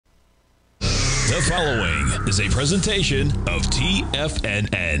The following is a presentation of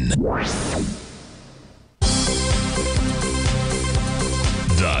TFNN.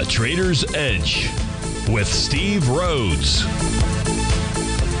 The Trader's Edge with Steve Rhodes.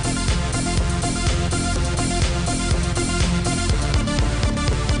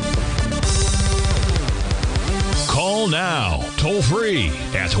 Call now, toll free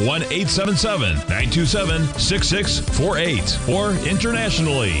at 1-877-927-6648 or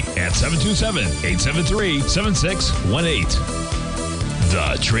internationally at 727-873-7618.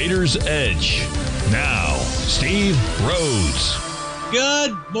 The Trader's Edge. Now, Steve Rhodes.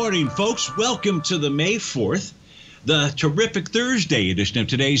 Good morning, folks. Welcome to the May 4th, the terrific Thursday edition of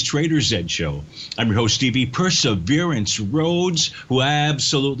today's Trader's Edge show. I'm your host, Stevie Perseverance Rhodes, who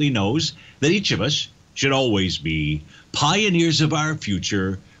absolutely knows that each of us should always be pioneers of our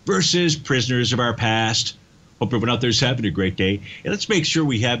future versus prisoners of our past. Hope everyone out there is having a great day. And let's make sure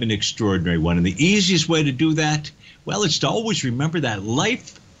we have an extraordinary one. And the easiest way to do that, well, it's to always remember that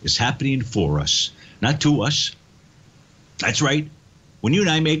life is happening for us, not to us. That's right. When you and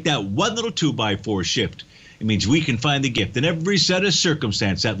I make that one little 2x4 shift, it means we can find the gift in every set of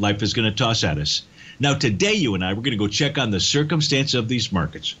circumstance that life is going to toss at us. Now, today, you and I, we're going to go check on the circumstance of these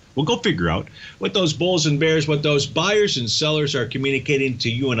markets. We'll go figure out what those bulls and bears, what those buyers and sellers are communicating to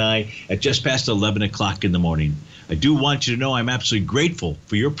you and I at just past 11 o'clock in the morning. I do want you to know I'm absolutely grateful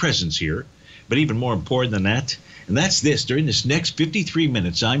for your presence here, but even more important than that, and that's this. During this next 53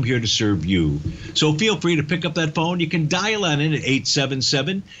 minutes, I'm here to serve you. So feel free to pick up that phone. You can dial on in at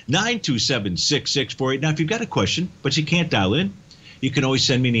 877-927-6648. Now, if you've got a question, but you can't dial in, you can always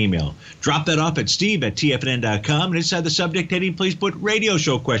send me an email. Drop that off at steve@tfnn.com. And inside the subject heading, please put radio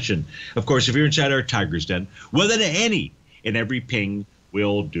show question. Of course, if you're inside our Tiger's Den, well, then any and every ping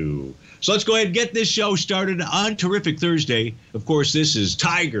will do. So let's go ahead and get this show started on Terrific Thursday. Of course, this is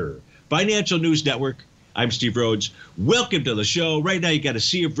Tiger Financial News Network. I'm Steve Rhodes. Welcome to the show. Right now, you got a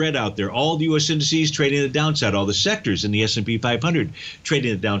sea of red out there. All the U.S. indices trading the downside. All the sectors in the S&P 500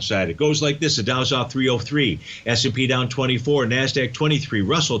 trading the downside. It goes like this. The Dow's off 303. S&P down 24. NASDAQ 23.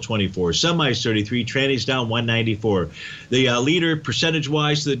 Russell 24. Semis 33. Trannies down 194. The leader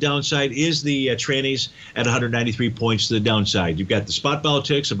percentage-wise to the downside is the trannies at 193 points to the downside. You've got the spot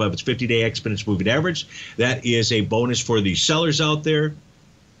Baltics above its 50-day exponential moving average. That is a bonus for the sellers out there.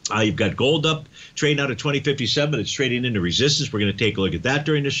 You've got gold up, trading out at 2057. It's trading into resistance. We're going to take a look at that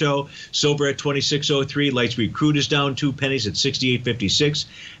during the show. Silver at 2603. Light sweet crude is down 2 pennies at 68.56.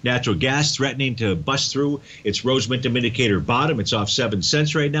 Natural gas threatening to bust through its rose momentum indicator bottom. It's off 7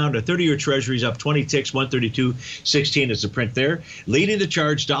 cents right now. The 30-year Treasury is up 20 ticks, 132.16 is the print there. Leading the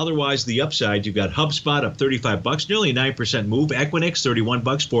charge dollar-wise, the upside, you've got HubSpot up 35 bucks, nearly a 9% move. Equinix 31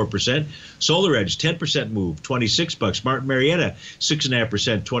 bucks, 4%. Solar Edge 10% move, 26 bucks. Martin Marietta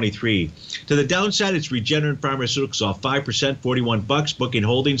 6.5%, 23. To the downside, it's Regeneron Pharmaceuticals off 5%, 41 bucks. Booking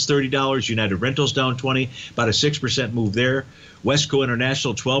Holdings $30. United Rentals down 20, about a 6% move there. Westco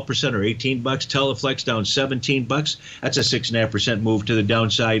International 12% or 18 bucks. Teleflex down 17 bucks. That's a 6.5% move to the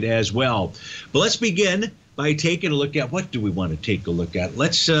downside as well. But let's begin by taking a look at what do we want to take a look at.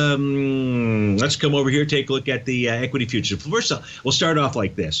 Let's come over here, take a look at the equity futures. First, we'll start off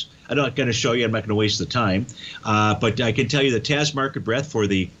like this. I'm not going to show you. I'm not going to waste the time. But I can tell you the TAS market breadth for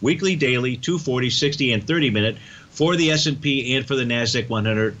the weekly, daily, 240, 60, and 30-minute for the S&P and for the NASDAQ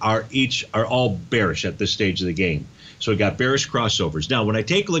 100 are all bearish at this stage of the game. So we got bearish crossovers. Now, when I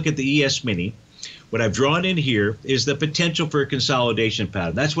take a look at the ES Mini, what I've drawn in here is the potential for a consolidation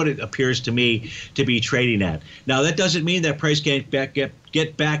pattern. That's what it appears to me to be trading at. Now, that doesn't mean that price can't get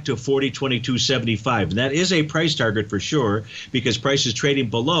back to 40.2275, and that is a price target for sure because price is trading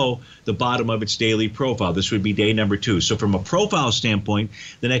below the bottom of its daily profile. This would be day number 2. So from a profile standpoint,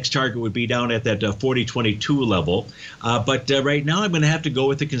 the next target would be down at that 40.22 level. But right now, I'm going to have to go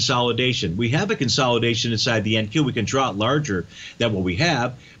with the consolidation. We have a consolidation inside the NQ. We can draw it larger than what we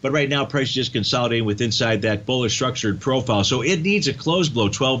have, but right now, price is just consolidating with inside that bullish structured profile. So it needs a close below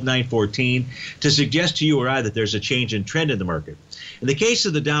 12.914 to suggest to you or I that there's a change in trend in the market. In the case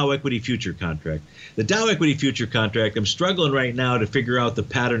of the Dow Equity Future Contract, I'm struggling right now to figure out the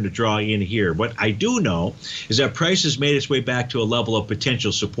pattern to draw in here. What I do know is that price has made its way back to a level of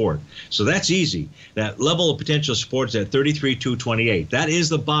potential support. So that's easy. That level of potential support is at 33.228. That is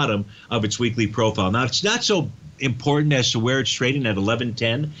the bottom of its weekly profile. Now, it's not so important as to where it's trading at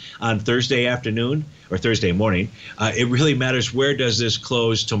 11:10 on Thursday afternoon or Thursday morning. It really matters where does this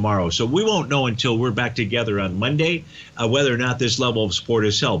close tomorrow. So we won't know until we're back together on Monday whether or not this level of support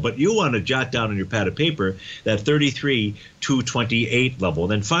is held. But you want to jot down on your pad of paper that 33,228 level.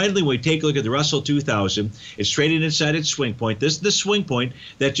 Then finally, when we take a look at the Russell 2000, it's trading inside its swing point. This is the swing point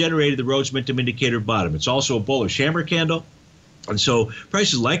that generated the Rhodes Momentum Indicator bottom. It's also a bullish hammer candle. And so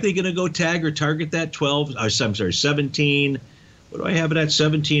price is likely going to go tag or target that 17. What do I have it at?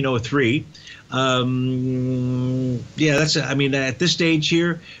 1703. Yeah, that's. I mean, at this stage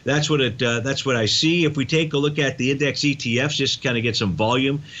here, that's what I see. If we take a look at the index ETFs, just kind of get some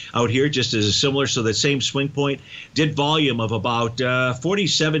volume out here, just as a similar. So that same swing point did volume of about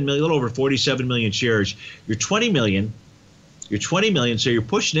 47 million, a little over 47 million shares. You're 20 million. You're 20 million, so you're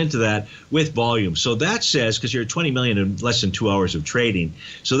pushing into that with volume. So that says, because you're at 20 million in less than 2 hours of trading,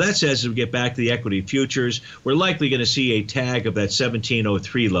 so that says as we get back to the equity futures, we're likely going to see a tag of that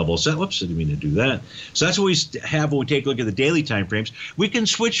 1703 level. So, whoops, I didn't mean to do that. So that's what we have when we take a look at the daily time frames. We can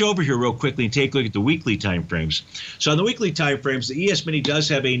switch over here real quickly and take a look at the weekly time frames. So on the weekly time frames, the ES Mini does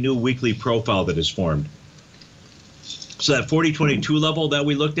have a new weekly profile that is formed. So that 4022 level that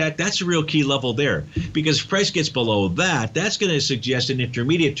we looked at, that's a real key level there. Because if price gets below that, that's going to suggest an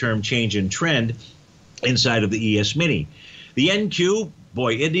intermediate term change in trend inside of the ES Mini. The NQ,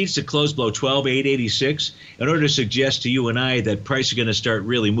 boy, it needs to close below 12,886 in order to suggest to you and I that price is going to start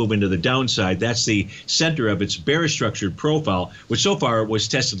really moving to the downside. That's the center of its bearish structured profile, which so far was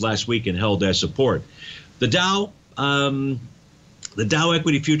tested last week and held as support. The Dow, the Dow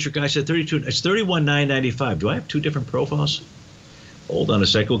Equity Future, guys, at 32, it's 31,995. Do I have two different profiles? Hold on a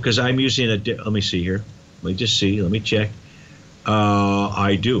second, because I'm using a, let me see here. Let me just see, let me check.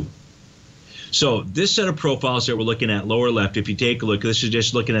 I do. So this set of profiles that we're looking at lower left, if you take a look, this is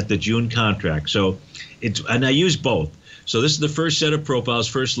just looking at the June contract. So it's, and I use both. So this is the first set of profiles,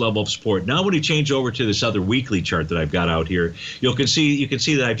 first level of support. Now when you change over to this other weekly chart that I've got out here, you can see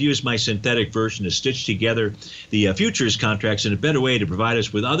that I've used my synthetic version to stitch together the futures contracts in a better way to provide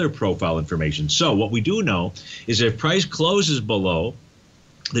us with other profile information. So what we do know is if price closes below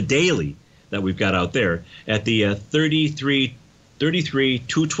the daily that we've got out there at the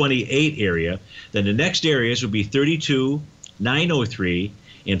 33,228 area, then the next areas would be 32,903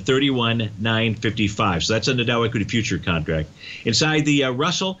 and 31,955. So that's on the Dow Equity Future contract. Inside the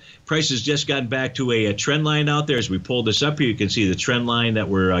Russell, price has just gotten back to a trend line out there. As we pull this up here, you can see the trend line that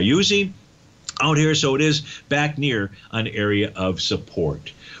we're using out here. So it is back near an area of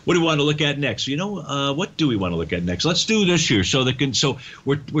support. What do we want to look at next? You know, what do we want to look at next? Let's do this here. So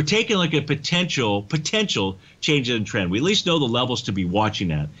we're taking like a potential change in trend. We at least know the levels to be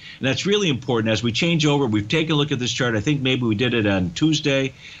watching at, and that's really important. As we change over, we've taken a look at this chart. I think maybe we did it on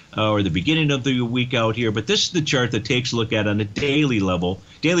Tuesday or the beginning of the week out here. But this is the chart that takes a look at on a daily level,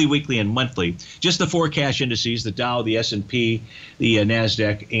 daily, weekly, and monthly. Just the four cash indices: the Dow, the S&P, the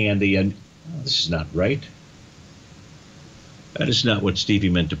Nasdaq, and the. This is not right. That is not what Stevie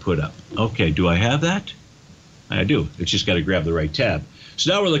meant to put up. Okay, do I have that? I do. It's just got to grab the right tab.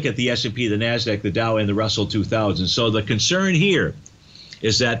 So now we're looking at the S&P, the Nasdaq, the Dow, and the Russell 2000. So the concern here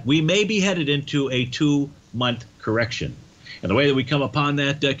is that we may be headed into a 2-month correction. And the way that we come upon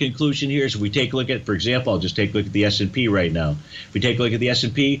that conclusion here is if we take a look at, for example, I'll just take a look at the S&P right now. If we take a look at the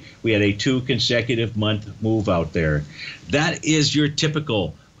S&P, we had a 2 consecutive month move out there. That is your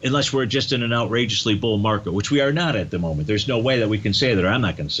typical, unless we're just in an outrageously bull market, which we are not at the moment. There's no way that we can say that, or I'm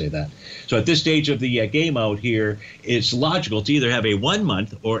not going to say that. So at this stage of the game out here, it's logical to either have a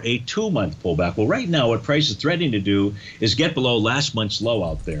 1-month or a 2-month pullback. Well, right now, what price is threatening to do is get below last month's low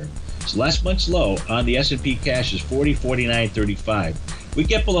out there. So last month's low on the S&P cash is 40.4935. We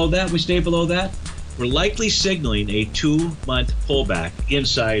get below that, we stay below that, we're likely signaling a 2-month pullback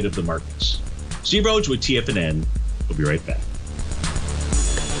inside of the markets. Steve Rhodes with TFNN. We'll be right back.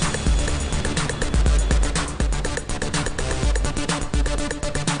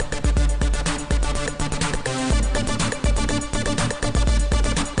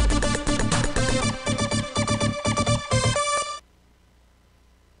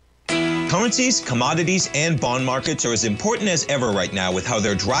 Currencies, commodities, and bond markets are as important as ever right now with how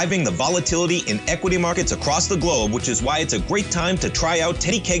they're driving the volatility in equity markets across the globe, which is why it's a great time to try out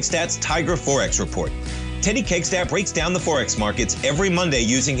Teddy Kakestat's Tiger Forex Report. Teddy Kakestat breaks down the Forex markets every Monday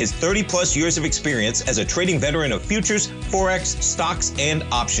using his 30-plus years of experience as a trading veteran of futures, Forex, stocks, and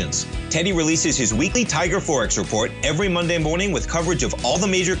options. Teddy releases his weekly Tiger Forex Report every Monday morning with coverage of all the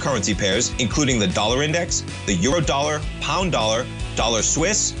major currency pairs, including the dollar index, the euro dollar, pound dollar, dollar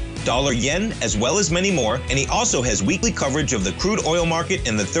Swiss, dollar yen, as well as many more, and he also has weekly coverage of the crude oil market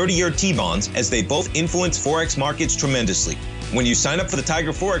and the 30-year T-bonds, as they both influence Forex markets tremendously. When you sign up for the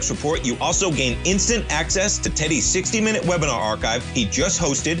Tiger Forex Report, you also gain instant access to Teddy's 60-minute webinar archive he just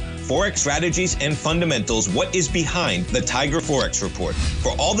hosted, Forex Strategies and Fundamentals, What is Behind the Tiger Forex Report.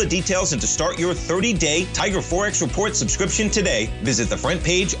 For all the details and to start your 30-day Tiger Forex Report subscription today, visit the front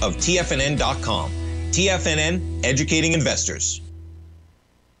page of TFNN.com. TFNN, educating investors.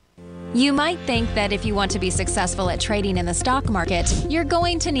 You might think that if you want to be successful at trading in the stock market, you're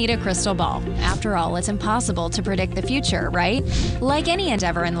going to need a crystal ball. After all, it's impossible to predict the future, right? Like any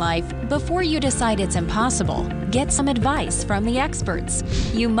endeavor in life, before you decide it's impossible, get some advice from the experts.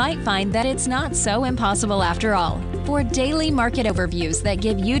 You might find that it's not so impossible after all. For daily market overviews that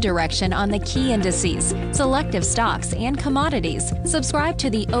give you direction on the key indices, selective stocks, and commodities, subscribe to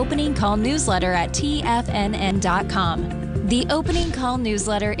the Opening Call newsletter at TFNN.com. The Opening Call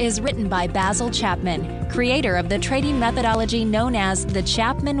newsletter is written by Basil Chapman, creator of the trading methodology known as the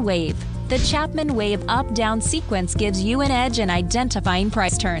Chapman Wave. The Chapman Wave up-down sequence gives you an edge in identifying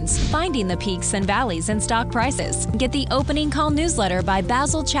price turns, finding the peaks and valleys in stock prices. Get the Opening Call newsletter by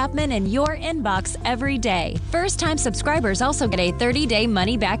Basil Chapman in your inbox every day. First-time subscribers also get a 30-day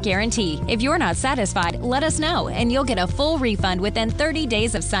money-back guarantee. If you're not satisfied, let us know, and you'll get a full refund within 30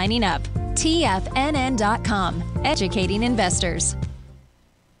 days of signing up. TFNN.com, educating investors.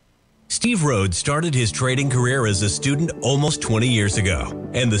 Steve Rhodes started his trading career as a student almost 20 years ago,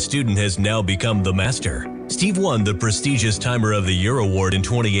 and the student has now become the master. Steve won the prestigious Timer of the Year award in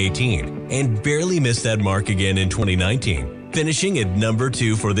 2018 and barely missed that mark again in 2019, finishing at number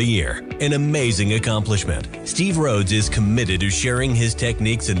 2 for the year. An amazing accomplishment. Steve Rhodes is committed to sharing his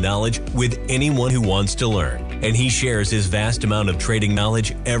techniques and knowledge with anyone who wants to learn, and he shares his vast amount of trading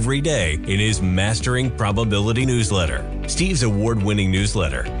knowledge every day in his Mastering Probability newsletter. Steve's award-winning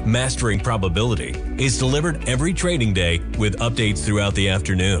newsletter, Mastering Probability, is delivered every trading day with updates throughout the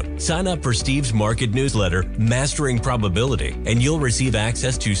afternoon. Sign up for Steve's market newsletter, Mastering Probability, and you'll receive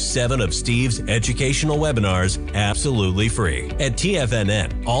access to 7 of Steve's educational webinars absolutely free. At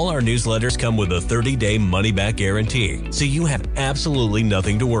TFNN, all our newsletters come with a 30-day money-back guarantee, so you have absolutely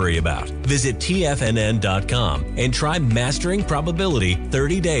nothing to worry about. Visit TFNN.com and try Mastering Probability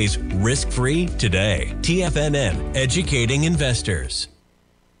 30 days risk-free today. TFNN, educating investors.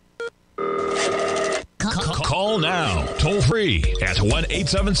 Call now, toll free at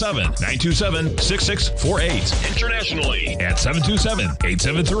 1-877-927-6648. Internationally at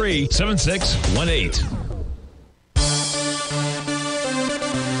 727-873-7618.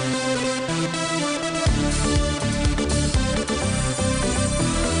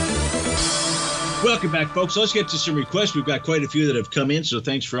 Welcome back, folks. Let's get to some requests. We've got quite a few that have come in, so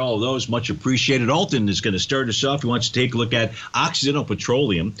thanks for all of those. Much appreciated. Alton is going to start us off. He wants to take a look at Occidental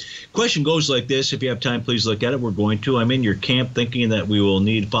Petroleum. Question goes like this. If you have time, please look at it. We're going to. I'm in your camp thinking that we will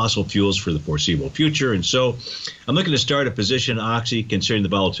need fossil fuels for the foreseeable future, and so I'm looking to start a position in Oxy considering the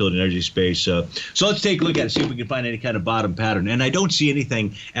volatility in energy space. So let's take a look at it, see if we can find any kind of bottom pattern. And I don't see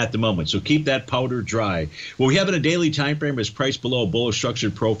anything at the moment, so keep that powder dry. What we have in a daily time frame is price below a bullish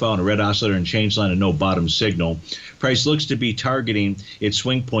structured profile and a red oscillator and change line and no bottom signal. Price looks to be targeting its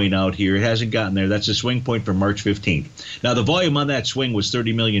swing point out here. It hasn't gotten there. That's a swing point from March 15th. Now, the volume on that swing was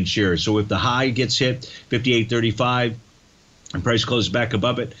 30 million shares. So if the high gets hit, 58.35, and price closes back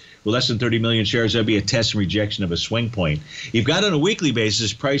above it, with less than 30 million shares, that'll be a test and rejection of a swing point. You've got on a weekly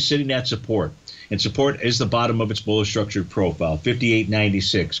basis, price sitting at support. And support is the bottom of its bullish structured profile,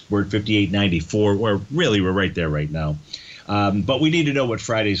 58.96. We're at 58.94. We're right there right now. But we need to know what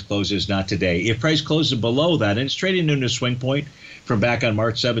Friday's close is, not today. If price closes below that, and it's trading in a swing point from back on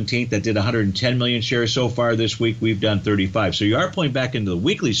March 17th that did 110 million shares so far this week, we've done 35. So you are pulling back into the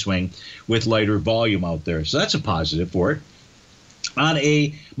weekly swing with lighter volume out there. So that's a positive for it. On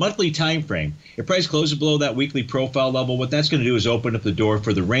a monthly time frame, if price closes below that weekly profile level, what that's going to do is open up the door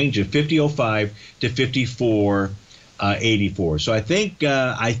for the range of 50.05 to 54.84. So I think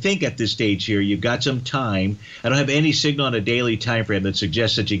at this stage here, you've got some time. I don't have any signal on a daily time frame that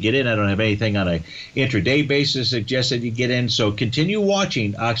suggests that you get in. I don't have anything on a intraday basis that suggests that you get in. So continue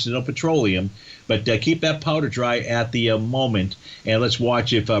watching Occidental Petroleum, but keep that powder dry at the moment. And let's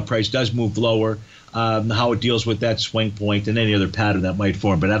watch if price does move lower, how it deals with that swing point and any other pattern that might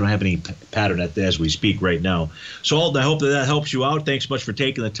form. But I don't have any pattern as we speak right now. So Alton, I hope that helps you out. Thanks much for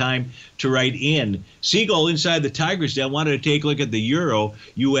taking the time to write in. Seagull inside the Tiger's Den wanted to take a look at the euro,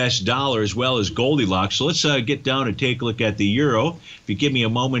 U.S. dollar, as well as Goldilocks. So let's get down and take a look at the euro. If you give me a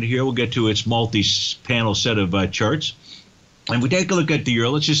moment here, we'll get to its multi-panel set of charts. And we take a look at the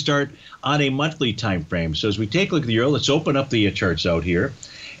euro. Let's just start on a monthly time frame. So as we take a look at the euro, let's open up the charts out here.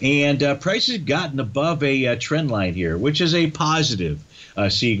 And price has gotten above a trend line here, which is a positive,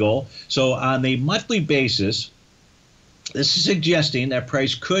 Seagull. So on a monthly basis, this is suggesting that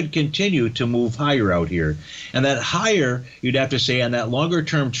price could continue to move higher out here. And that higher, you'd have to say, on that longer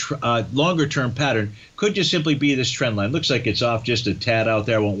term pattern could just simply be this trend line. Looks like it's off just a tad out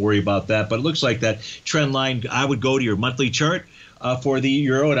there. I won't worry about that. But it looks like that trend line. I would go to your monthly chart for the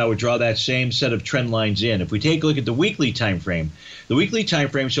euro, and I would draw that same set of trend lines in. If we take a look at the weekly time frame, the weekly time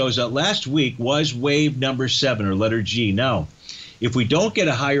frame shows that last week was wave number 7, or letter G. Now, if we don't get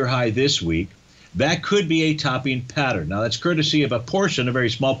a higher high this week, that could be a topping pattern. Now, that's courtesy of a very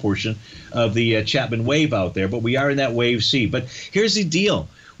small portion of the Chapman wave out there, but we are in that wave C. But here's the deal.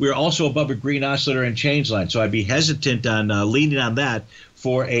 We're also above a green oscillator and change line, so I'd be hesitant on leaning on that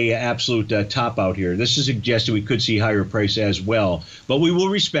for a absolute top out here. This is suggesting we could see higher price as well, but we will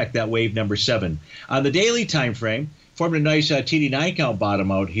respect that wave number 7. On the daily time frame, formed a nice TD9 count bottom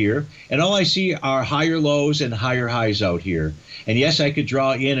out here, and all I see are higher lows and higher highs out here. And yes, I could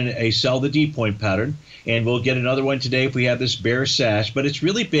draw in a sell the D point pattern, and we'll get another one today if we have this bear sash. But it's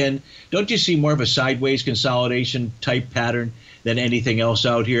really been, don't you see, more of a sideways consolidation type pattern than anything else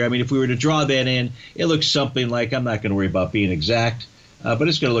out here? I mean, if we were to draw that in, it looks something like, I'm not going to worry about being exact, but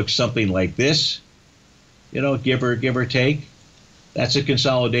it's going to look something like this, give or take. That's a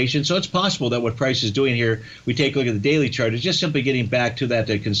consolidation. So it's possible that what price is doing here, we take a look at the daily chart, is just simply getting back to that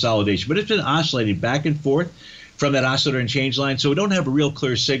consolidation. But it's been oscillating back and forth from that oscillator and change line, so we don't have a real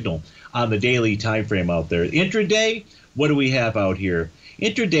clear signal on the daily time frame out there. Intraday, what do we have out here?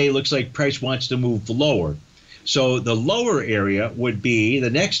 Intraday looks like price wants to move lower. So the lower area would be, the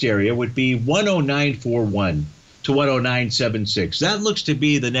next area would be 109.41 to 109.76. That looks to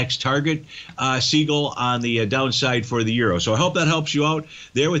be the next target, Seagull, on the downside for the euro. So I hope that helps you out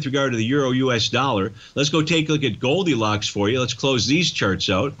there with regard to the euro US dollar. Let's go take a look at Goldilocks for you. Let's close these charts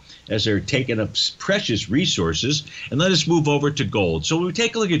out as they're taking up precious resources, and let us move over to gold. So when we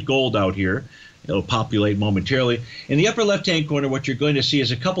take a look at gold out here, it'll populate momentarily. In the upper left-hand corner, what you're going to see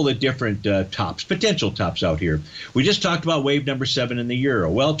is a couple of different potential tops out here. We just talked about wave number 7 in the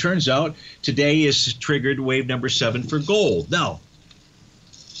euro. Well, it turns out today is triggered wave number 7 for gold. Now,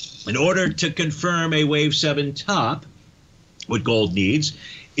 in order to confirm a wave 7 top, what gold needs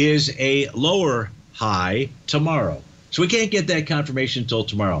is a lower high tomorrow. So we can't get that confirmation until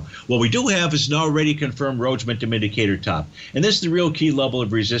tomorrow. What we do have is an already confirmed Rhodes Momentum Indicator top. And this is the real key level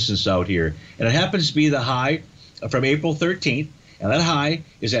of resistance out here. And it happens to be the high from April 13th. And that high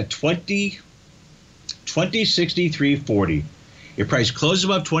is at 2063.40. If price closes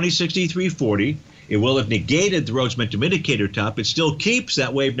above 2063.40, it will have negated the Rhodes Momentum Indicator top. It still keeps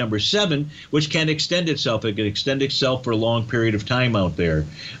that wave number 7, which can extend itself. It can extend itself for a long period of time out there.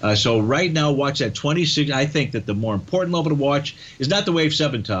 So right now, watch that 26. I think that the more important level to watch is not the wave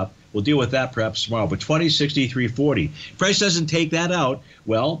 7 top. We'll deal with that perhaps tomorrow, but 2063.40. If price doesn't take that out,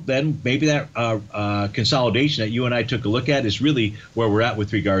 well, then maybe that consolidation that you and I took a look at is really where we're at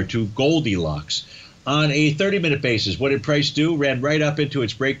with regard to Goldilocks. On a 30-minute basis, what did price do? Ran right up into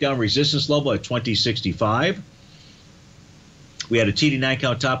its breakdown resistance level at 2065. We had a TD9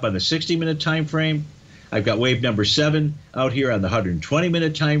 count top on the 60-minute time frame. I've got wave number 7 out here on the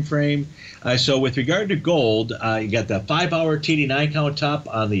 120-minute time frame. So with regard to gold, you got the 5-hour TD9 count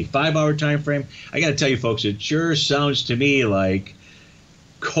top on the 5-hour time frame. I got to tell you, folks, it sure sounds to me like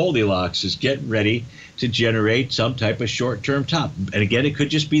Goldilocks is getting ready to generate some type of short-term top. And again, it could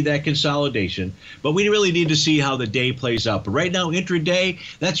just be that consolidation, but we really need to see how the day plays out. But right now, intraday,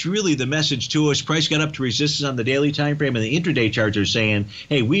 that's really the message to us. Price got up to resistance on the daily time frame, and the intraday charts are saying,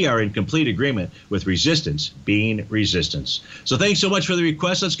 hey, we are in complete agreement with resistance being resistance. So thanks so much for the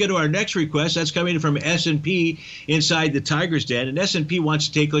request. Let's get to our next request. That's coming from S&P inside the Tiger's Den, and S&P wants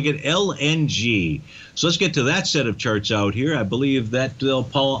to take a look at LNG. So let's get to that set of charts out here. I believe that they'll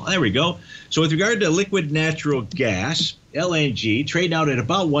pull. There we go. So with regard to liquid natural gas, LNG, trading out at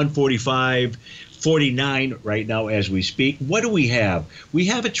about 145.49 right now as we speak. What do we have? We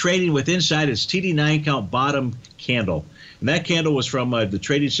have it trading with inside its TD9 count bottom candle. And that candle was from the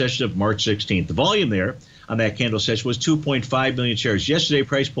trading session of March 16th. The volume there on that candle session was 2.5 million shares. Yesterday,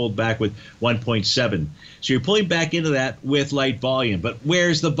 price pulled back with 1.7. So you're pulling back into that with light volume. But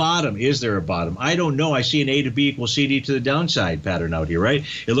where's the bottom? Is there a bottom? I don't know. I see an A to B equals CD to the downside pattern out here, right?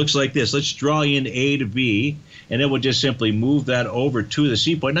 It looks like this. Let's draw in A to B, and then we'll just simply move that over to the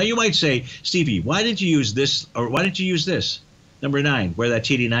C point. Now, you might say, Stevie, why did you use this, or why didn't you use this, number 9, where that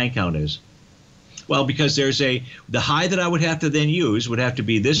TD9 count is? Well, because there's the high that I would have to then use would have to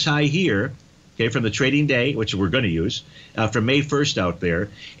be this high here, okay, from the trading day, which we're going to use, from May 1st out there.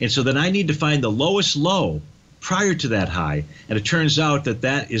 And so then I need to find the lowest low prior to that high. And it turns out that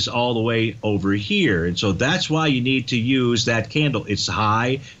that is all the way over here. And so that's why you need to use that candle. It's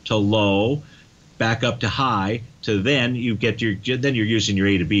high to low, back up to high, to then you get then you're using your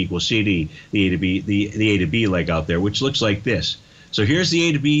A to B equals CD, the A to B, the A to B leg out there, which looks like this. So here's the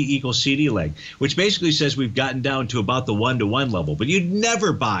A to B equals CD leg, which basically says we've gotten down to about the 1-to-1 level. But you'd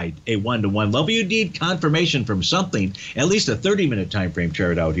never buy a 1-to-1 level. You'd need confirmation from something, at least a 30-minute time frame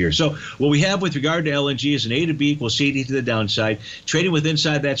chart out here. So what we have with regard to LNG is an A to B equals CD to the downside, trading with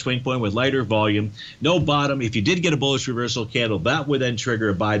inside that swing point with lighter volume, no bottom. If you did get a bullish reversal candle, that would then trigger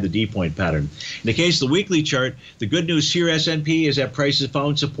a buy the D point pattern. In the case of the weekly chart, the good news here, S&P, is that prices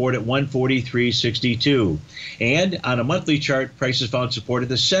found support at 143.62. And on a monthly chart, prices found support at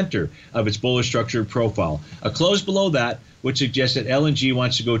the center of its bullish structured profile. A close below that would suggest that LNG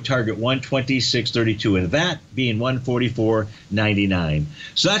wants to go target 126.32, and that being 144.99.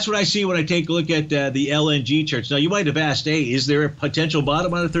 So that's what I see when I take a look at the LNG charts. Now, you might have asked, hey, is there a potential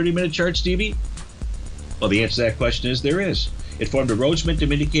bottom on a 30-minute chart, Stevie? Well, the answer to that question is there is. It formed a Rhodes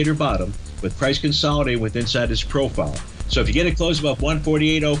Momentum Indicator bottom with price consolidating with inside its profile. So if you get a close above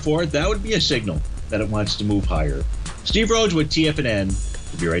 148.04, that would be a signal that it wants to move higher. Steve Rhodes with TFNN.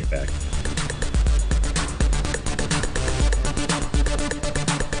 We'll be right back.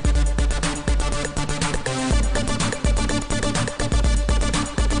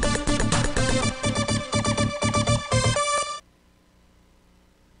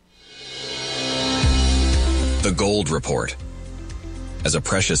 The Gold Report. As a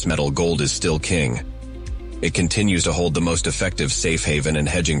precious metal, gold is still king. It continues to hold the most effective safe haven and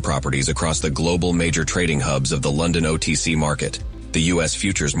hedging properties across the global major trading hubs of the London OTC market, the U.S.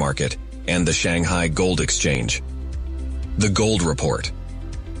 futures market, and the Shanghai Gold Exchange. The Gold Report.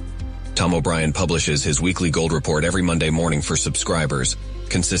 Tom O'Brien publishes his weekly gold report every Monday morning for subscribers,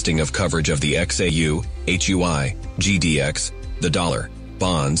 consisting of coverage of the XAU, HUI, GDX, the dollar,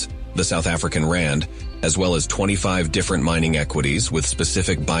 bonds, the South African rand, as well as 25 different mining equities with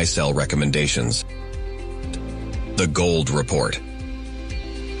specific buy-sell recommendations. The Gold Report.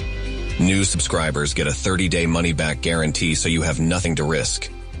 New subscribers get a 30-day money-back guarantee, so you have nothing to risk.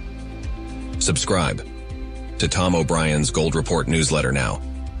 Subscribe to Tom O'Brien's Gold Report newsletter now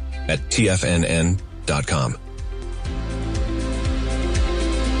at TFNN.com.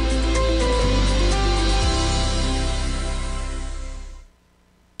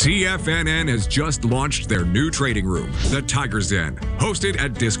 TFNN has just launched their new trading room, the Tiger's Den, hosted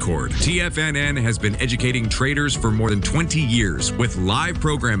at Discord. TFNN has been educating traders for more than 20 years with live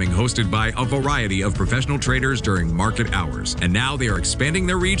programming hosted by a variety of professional traders during market hours. And now they are expanding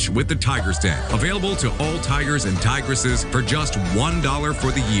their reach with the Tiger's Den, available to all tigers and tigresses for just $1 for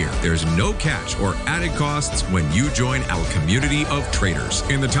the year. There's no catch or added costs when you join our community of traders.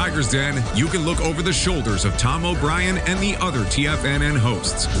 In the Tiger's Den, you can look over the shoulders of Tom O'Brien and the other TFNN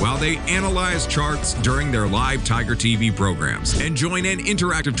hosts while they analyze charts during their live Tiger TV programs, and join an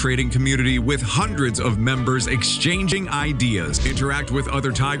interactive trading community with hundreds of members exchanging ideas. Interact with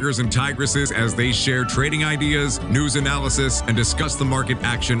other tigers and tigresses as they share trading ideas, news analysis, and discuss the market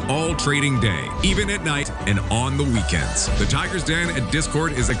action all trading day, even at night and on the weekends. The Tiger's Den at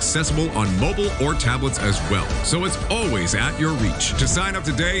Discord is accessible on mobile or tablets as well, so it's always at your reach. To sign up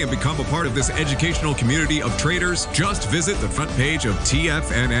today and become a part of this educational community of traders, just visit the front page of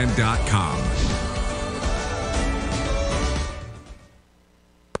TFNN.com.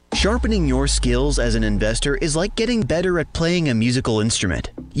 Sharpening your skills as an investor is like getting better at playing a musical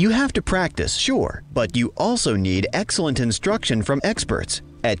instrument. You have to practice, sure, but you also need excellent instruction from experts.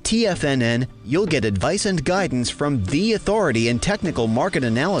 At TFNN, you'll get advice and guidance from the authority in technical market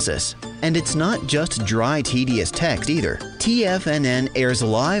analysis. And it's not just dry, tedious text either. TFNN airs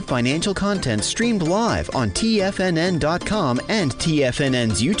live financial content streamed live on TFNN.com and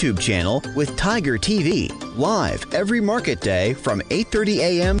TFNN's YouTube channel with Tiger TV, live every market day from 8:30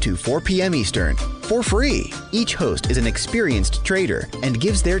 a.m. to 4 p.m. Eastern, for free. Each host is an experienced trader and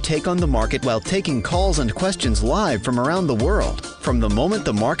gives their take on the market while taking calls and questions live from around the world. From the moment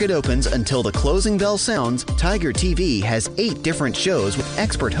the market opens until the closing bell sounds, Tiger TV has 8 different shows with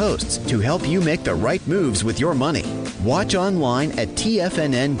expert hosts to help you make the right moves with your money. Watch online at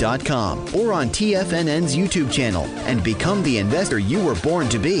TFNN.com or on TFNN's YouTube channel and become the investor you were born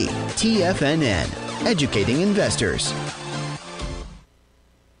to be. TFNN, educating investors.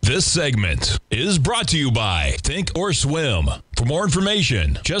 This segment is brought to you by Thinkorswim. For more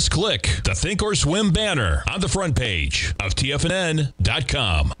information, just click the Thinkorswim banner on the front page of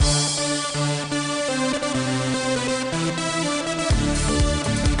TFNN.com.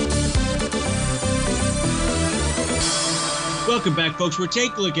 Welcome back, folks. We're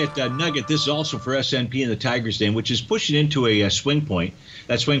taking a look at Nugget. This is also for S&P and the Tigers Den, which is pushing into a swing point.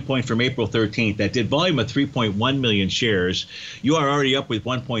 That swing point from April 13th that did volume of 3.1 million shares. You are already up with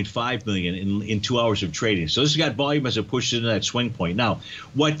 1.5 million in 2 hours of trading. So this has got volume as it pushes into that swing point. Now,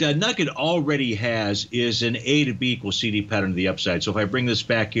 what Nugget already has is an A to B equals CD pattern to the upside. So if I bring this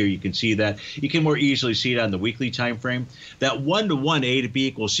back here, you can see that. You can more easily see it on the weekly time frame. That 1-to-1 A to B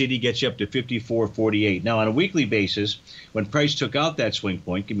equals CD gets you up to 54.48. Now, on a weekly basis, when price took out that swing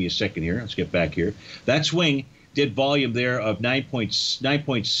point, give me a second here. Let's get back here. That swing did volume there of 9 points.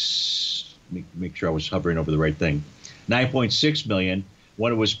 Make sure I was hovering over the right thing. 9.6 million.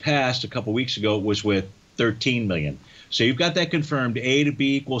 When it was passed a couple weeks ago, it was with 13 million. So you've got that confirmed, A to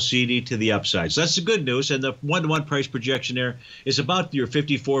B equals CD to the upside. So that's the good news. And the 1-to-1 price projection there is about your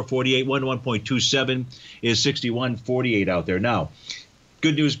 54.48. 1-to-1.27 is 61.48 out there. Now,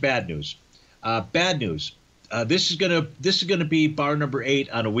 good news, bad news. Bad news. This is gonna be bar number 8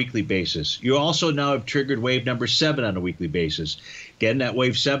 on a weekly basis. You also now have triggered wave number 7 on a weekly basis. Again, that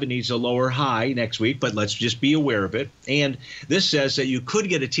wave 7 needs a lower high next week, but let's just be aware of it. And this says that you could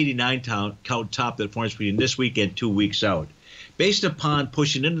get a TD9 count top that forms between this week and 2 weeks out. Based upon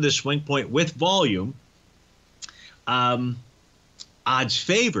pushing into the swing point with volume, odds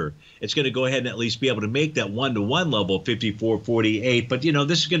favor it's going to go ahead and at least be able to make that 1-to-1 level, 54.48. But,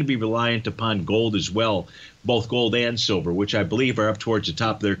 this is going to be reliant upon gold as well, both gold and silver, which I believe are up towards the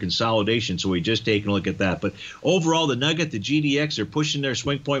top of their consolidation. So we just taken a look at that. But overall, the Nugget, the GDX, are pushing their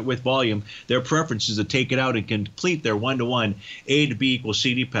swing point with volume. Their preference is to take it out and complete their 1-to-1 A to B equals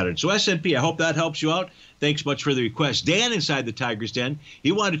CD pattern. So S&P, I hope that helps you out. Thanks much for the request. Dan inside the Tigers Den,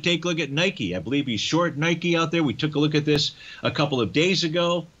 he wanted to take a look at Nike. I believe he's short Nike out there. We took a look at this a couple of days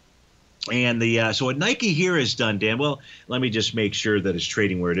ago. And so what Nike here has done, Dan, well, let me just make sure that it's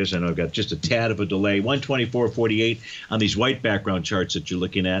trading where it is. I know I've got just a tad of a delay. 124.48 on these white background charts that you're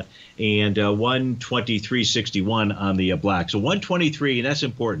looking at, and 123.61 on the black. So 123, and that's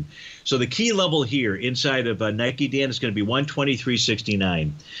important. So the key level here inside of Nike, Dan, is going to be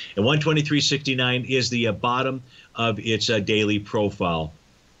 123.69. And 123.69 is the bottom of its daily profile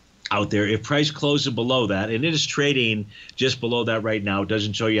out there. If price closes below that, and it is trading just below that right now, it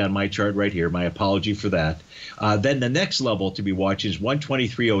doesn't show you on my chart right here, my apology for that, then the next level to be watching is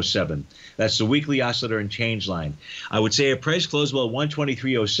 123.07. That's the weekly oscillator and change line. I would say if price closes below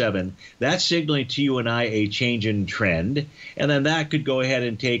 123.07, that's signaling to you and I a change in trend, and then that could go ahead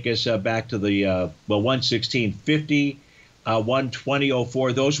and take us back to the 116.50,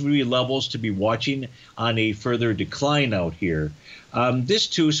 120.04. Those would be levels to be watching on a further decline out here. This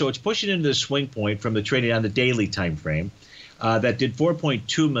too, so it's pushing into the swing point from the trading on the daily time frame. That did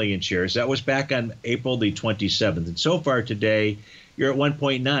 4.2 million shares. That was back on April the 27th. And so far today, you're at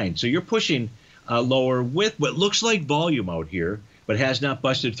 1.9. So you're pushing lower with what looks like volume out here, but has not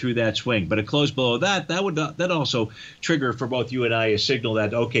busted through that swing. But a close below that, that also trigger for both you and I a signal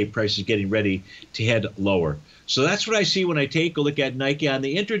that, okay, price is getting ready to head lower. So that's what I see when I take a look at Nike on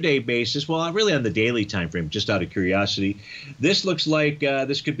the intraday basis. Well, really on the daily time frame, just out of curiosity. This looks like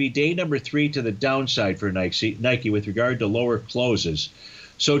this could be day number 3 to the downside for Nike with regard to lower closes.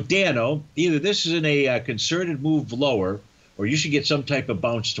 So, Dano, either this is in a concerted move lower, or you should get some type of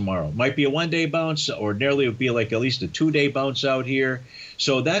bounce tomorrow. Might be a one-day bounce, or ordinarily it would be like at least a 2-day bounce out here.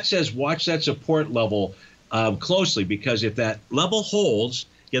 So that says watch that support level closely, because if that level holds,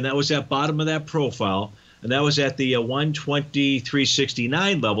 again, that was at bottom of that profile, and that was at the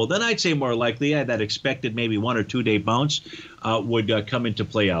 123.69 level, then I'd say more likely that expected maybe 1 or 2 day bounce would come into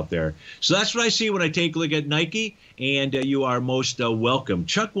play out there. So that's what I see when I take a look at Nike, and you are most welcome.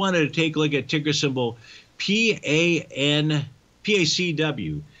 Chuck wanted to take a look at ticker symbol PACW.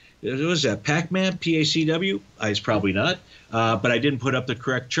 What was that, Pac-Man, PACW? It's probably not, but I didn't put up the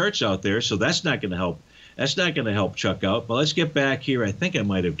correct charts out there, so that's not going to help. That's not going to help Chuck out. But let's get back here. I think I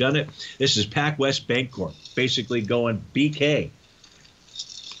might have done it. This is PacWest Bancorp, basically going BK.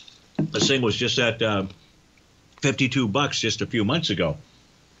 This thing was just at $52 just a few months ago.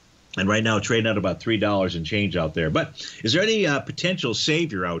 And right now trading at about $3 and change out there. But is there any potential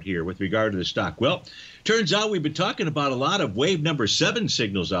savior out here with regard to the stock? Well, turns out we've been talking about a lot of wave number 7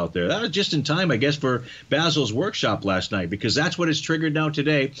 signals out there. That was just in time, I guess, for Basil's workshop last night, because that's what is triggered now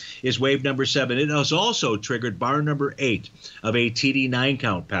today is wave number 7. It has also triggered bar number 8 of a TD9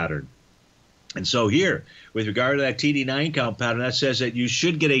 count pattern. And so here, with regard to that TD9 count pattern, that says that you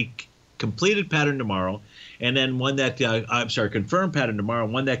should get a completed pattern tomorrow, and then one that, confirmed pattern tomorrow,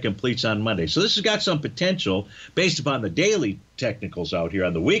 and one that completes on Monday. So this has got some potential based upon the daily technicals out here.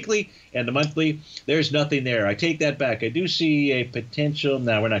 On the weekly and the monthly, there's nothing there. I take that back. I do see a potential.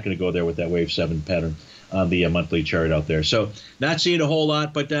 No, we're not going to go there with that wave 7 pattern. on the monthly chart out there. So not seeing a whole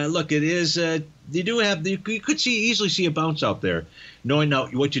lot, but look, it is you could easily see a bounce out there. Knowing now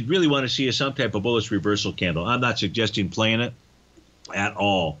what you'd really want to see is some type of bullish reversal candle. I'm not suggesting playing it at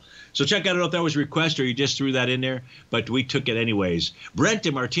all. So check out if that was a request or you just threw that in there, but we took it anyways. Brent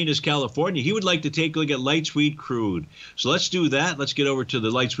in Martinez, California, he would like to take a look at light sweet crude. So let's do that. Let's get over to the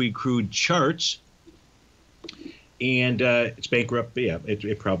light sweet crude charts. And it's bankrupt. Yeah,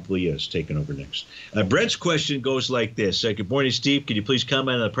 it probably is taking over next. Brent's question goes like this. Good morning, Steve. Could you please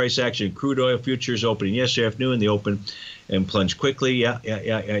comment on the price action in crude oil futures opening yesterday afternoon? The open and plunged quickly.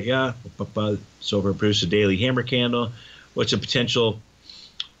 Yeah. Silver produced a daily hammer candle. What's a potential?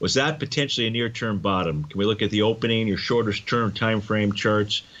 Was that potentially a near-term bottom? Can we look at the opening, your shorter-term time frame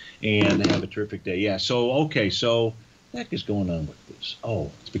charts, and have a terrific day? Yeah, so, okay, so what the heck is going on with this? Oh,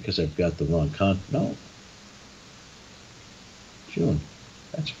 it's because I've got the wrong no. June.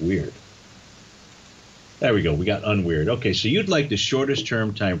 That's weird. There we go. We got unweird. Okay, so you'd like the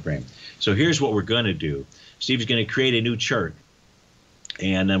shortest-term time frame. So here's what we're going to do. Steve's going to create a new chart.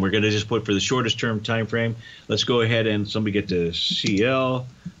 And then we're going to just put for the shortest term time frame. Let's go ahead and somebody get to CL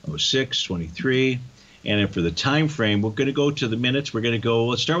 0623. And then for the time frame, we're going to go to the minutes. We're going to go,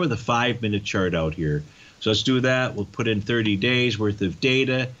 let's start with a 5-minute chart out here. So let's do that. We'll put in 30 days worth of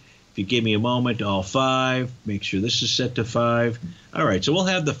data. If you give me a moment, all 5. Make sure this is set to 5. All right, so we'll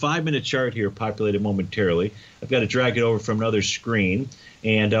have the 5-minute chart here populated momentarily. I've got to drag it over from another screen.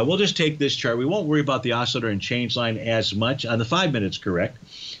 And we'll just take this chart. We won't worry about the oscillator and change line as much. On the 5 minutes, correct.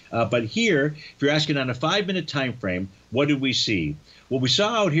 But here, if you're asking on a 5-minute time frame, what did we see? What we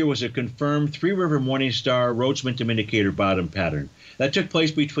saw out here was a confirmed Three-River Morningstar Rhodes Momentum Indicator bottom pattern. That took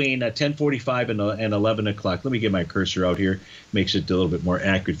place between 10:45 and 11 o'clock. Let me get my cursor out here. Makes it a little bit more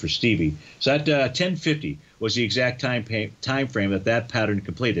accurate for Stevie. So at 10:50 was the exact time frame that pattern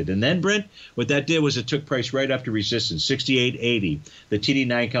completed. And then, Brent, what that did was it took price right after resistance, 68.80, the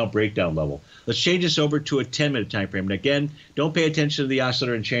TD9 count breakdown level. Let's change this over to a 10-minute time frame. And again, don't pay attention to the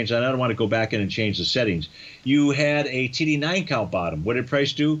oscillator and change that. I don't want to go back in and change the settings. You had a TD9 count bottom. What did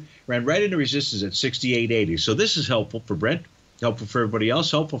price do? Ran right into resistance at 68.80. So this is helpful for Brent. Helpful for everybody else,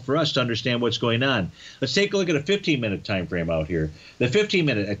 helpful for us to understand what's going on. Let's take a look at a 15-minute time frame out here. The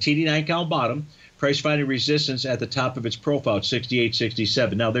 15-minute, a TD9 count bottom, price finding resistance at the top of its profile at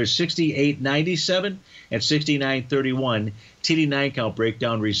 68.67. Now there's 68.97 and 69.31 TD9 count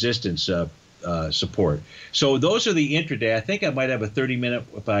breakdown resistance support. So those are the intraday. I think I might have a 30-minute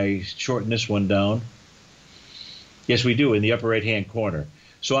if I shorten this one down. Yes, we do in the upper right-hand corner.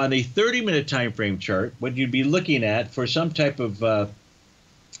 So on the 30-minute time frame chart, what you'd be looking at for some type of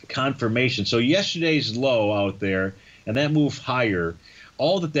confirmation. So yesterday's low out there, and that moved higher.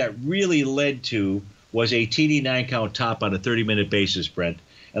 All that really led to was a TD9 count top on a 30-minute basis, Brent.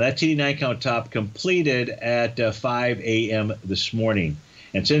 And that TD9 count top completed at 5 a.m. this morning.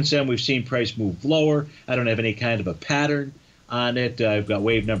 And since then, we've seen price move lower. I don't have any kind of a pattern on it. I've got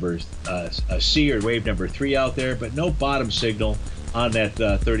wave number C or wave number 3 out there, but no bottom signal on that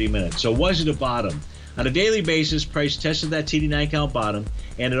 30 minutes. So was it a bottom? On a daily basis, price tested that TD9 count bottom,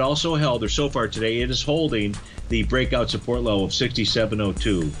 and it also held, or so far today, it is holding the breakout support level of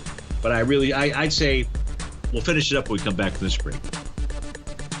 67.02. But I'd say we'll finish it up when we come back to the spring.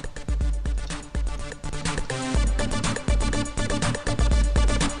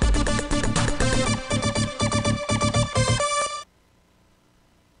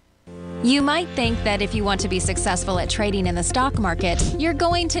 You might think that if you want to be successful at trading in the stock market, you're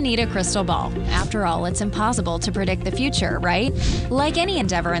going to need a crystal ball. After all, it's impossible to predict the future, right? Like any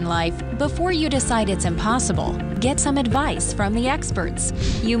endeavor in life, before you decide it's impossible, get some advice from the experts.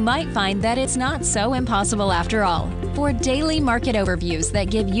 You might find that it's not so impossible after all. For daily market overviews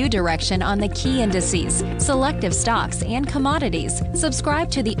that give you direction on the key indices, selective stocks, and commodities, subscribe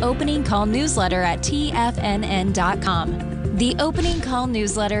to the Opening Call newsletter at TFNN.com. The Opening Call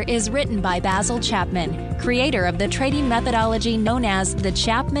newsletter is written by Basil Chapman, creator of the trading methodology known as the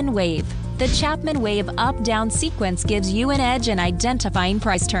Chapman Wave. The Chapman Wave up-down sequence gives you an edge in identifying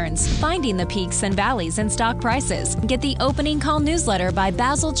price turns, finding the peaks and valleys in stock prices. Get the Opening Call newsletter by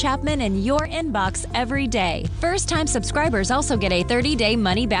Basil Chapman in your inbox every day. First-time subscribers also get a 30-day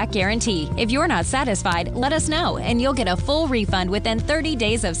money-back guarantee. If you're not satisfied, let us know, and you'll get a full refund within 30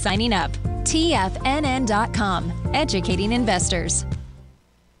 days of signing up. TFNN.com, educating investors.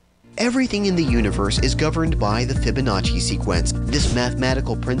 Everything in the universe is governed by the Fibonacci sequence. This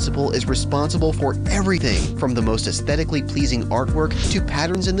mathematical principle is responsible for everything from the most aesthetically pleasing artwork to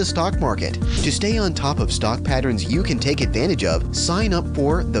patterns in the stock market. To stay on top of stock patterns you can take advantage of, sign up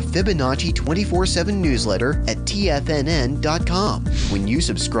for the Fibonacci 24/7 newsletter at TFNN.com. When you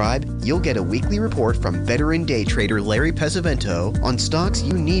subscribe, you'll get a weekly report from veteran day trader Larry Pesavento on stocks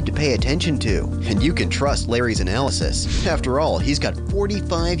you need to pay attention to. And you can trust Larry's analysis. After all, he's got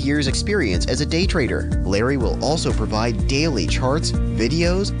 45 years experience as a day trader. Larry will also provide daily charts,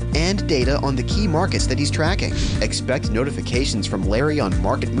 videos, and data on the key markets that he's tracking. Expect notifications from Larry on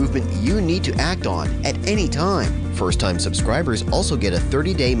market movement you need to act on at any time. First-time subscribers also get a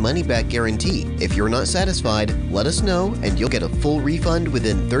 30-day money-back guarantee. If you're not satisfied, let us know and you'll get a full refund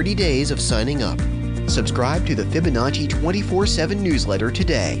within 30 days of signing up. Subscribe to the Fibonacci 24/7 newsletter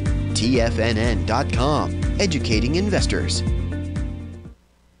today. TFNN.com, educating investors.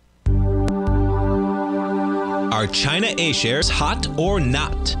 Are China A-shares hot or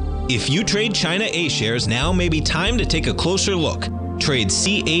not? If you trade China A-shares, now may be time to take a closer look. Trade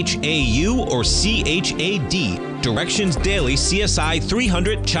CHAU or CHAD, Directions Daily CSI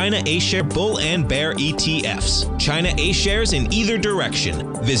 300 China A-share Bull and Bear ETFs. China A-shares in either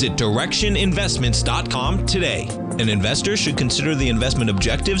direction. Visit directioninvestments.com today. An investor should consider the investment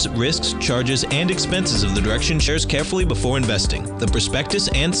objectives, risks, charges, and expenses of the Direction shares carefully before investing. The prospectus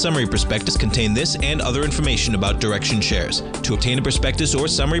and summary prospectus contain this and other information about Direction shares. To obtain a prospectus or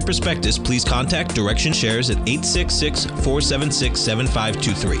summary prospectus, please contact Direction shares at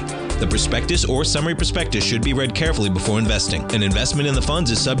 866-476-7523. The prospectus or summary prospectus should be read carefully before investing. An investment in the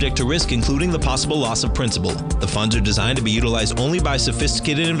funds is subject to risk, including the possible loss of principal. The funds are designed to be utilized only by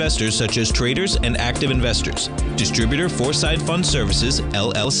sophisticated investors such as traders and active investors. Distributor Foreside Fund Services,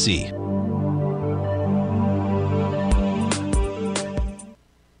 LLC.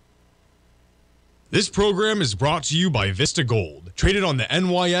 This program is brought to you by Vista Gold, traded on the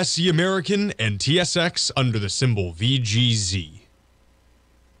NYSE American and TSX under the symbol VGZ.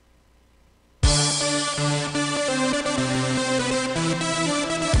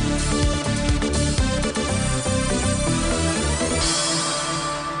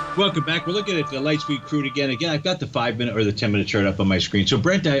 Welcome back. We're looking at the Lightspeed crude again. I've got the 5-minute or the 10-minute chart up on my screen. So,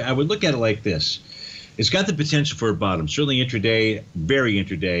 Brent, I would look at it like this. It's got the potential for a bottom, certainly intraday, very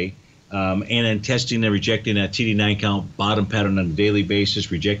intraday, and then testing and rejecting that TD9 count bottom pattern on a daily basis,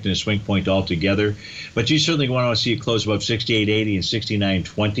 rejecting a swing point altogether. But you certainly want to see it close above 68.80 and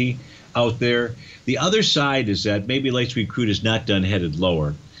 69.20 out there. The other side is that maybe Lightspeed crude is not done headed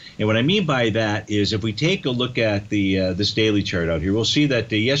lower. And what I mean by that is if we take a look at the this daily chart out here, we'll see that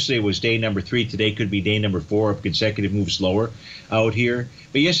yesterday was day number 3. Today could be day number 4 of consecutive moves lower out here.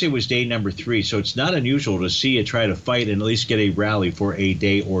 But yesterday was day number 3. So it's not unusual to see it try to fight and at least get a rally for a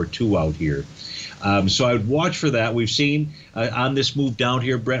day or two out here. So I would watch for that. We've seen on this move down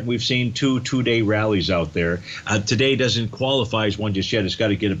here, Brent, we've seen two-day rallies out there. Today doesn't qualify as one just yet. It's got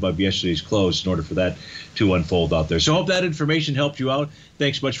to get above yesterday's close in order for that to unfold out there. So I hope that information helped you out.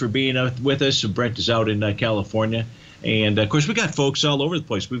 Thanks much for being with us. Brent is out in California. And, of course, we got folks all over the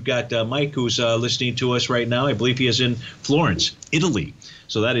place. We've got Mike, who's listening to us right now. I believe he is in Florence, Italy.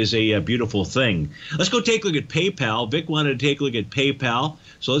 So that is a beautiful thing. Let's go take a look at PayPal. Vic wanted to take a look at PayPal.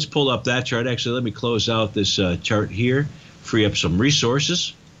 So let's pull up that chart. Actually, let me close out this chart here, free up some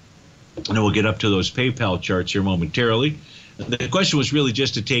resources. And then we'll get up to those PayPal charts here momentarily. The question was really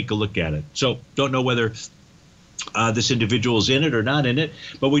just to take a look at it. So don't know whether this individual is in it or not in it.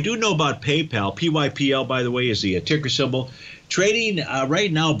 But we do know about PayPal. PYPL, by the way, is the ticker symbol. Trading right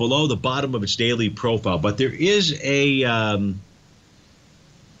now below the bottom of its daily profile. But there is a...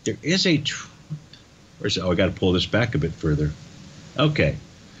 I got to pull this back a bit further. Okay.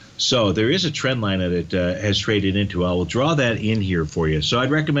 So there is a trend line that it has traded into. I will draw that in here for you. So I'd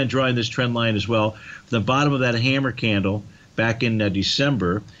recommend drawing this trend line as well from the bottom of that hammer candle back in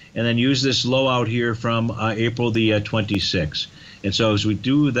December, and then use this low out here from April the 26th. And so as we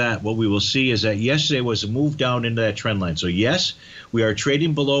do that, what we will see is that yesterday was a move down into that trend line. So yes, we are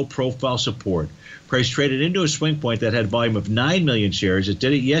trading below profile support. Price traded into a swing point that had volume of 9 million shares. It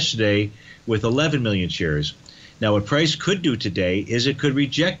did it yesterday with 11 million shares. Now, what price could do today is it could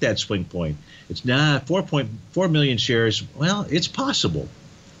reject that swing point. It's not 4.4 million shares. Well, it's possible.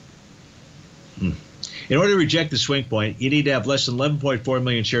 In order to reject the swing point, you need to have less than 11.4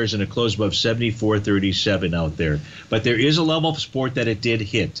 million shares and a close above 74.37 out there. But there is a level of support that it did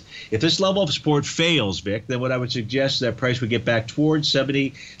hit. If this level of support fails, Vic, then what I would suggest is that price would get back towards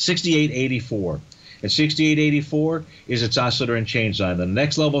 68.84. And 68.84 is its oscillator and change line. The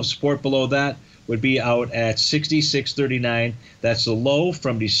next level of support below that would be out at 66.39. That's the low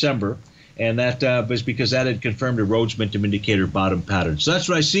from December. And that was because that had confirmed a Rhodes Momentum Indicator bottom pattern. So that's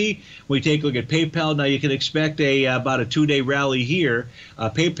what I see when we take a look at PayPal. Now you can expect about a 2-day rally here.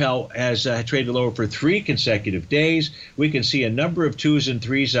 PayPal has traded lower for 3 consecutive days. We can see a number of 2s and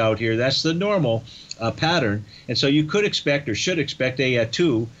 3s out here. That's the normal pattern. And so you could expect or should expect a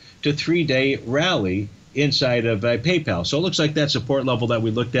 2 to 3 day rally inside of PayPal. So it looks like that support level that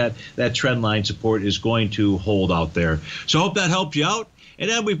we looked at, that trend line support, is going to hold out there. So I hope that helped you out. And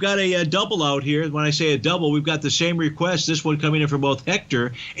then we've got a double out here. When I say a double, we've got the same request, this one coming in from both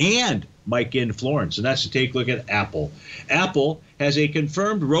Hector and Mike in Florence, and that's to take a look at Apple. Apple has a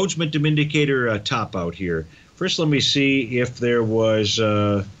confirmed Rhodes Momentum Indicator top out here. First, let me see if there was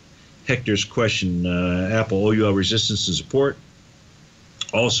Hector's question. Apple OUL resistance and support.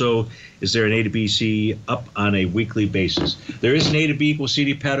 Also, is there an A to B C up on a weekly basis? There is an A to B equals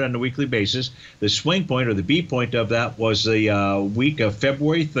CD pattern on a weekly basis. The swing point, or the B point of that, was the week of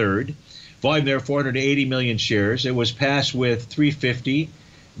February 3rd. Volume there, 480 million shares. It was passed with 350,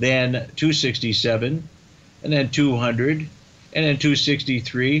 then 267, and then 200, and then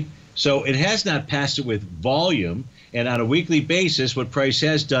 263. So it has not passed it with volume. And on a weekly basis, what price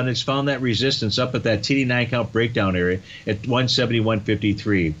has done is found that resistance up at that TD9 count breakdown area at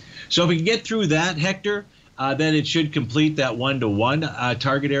 171.53. So if we can get through that, Hector, then it should complete that 1-to-1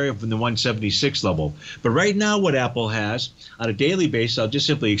 target area from the 176 level. But right now what Apple has on a daily basis, I'll just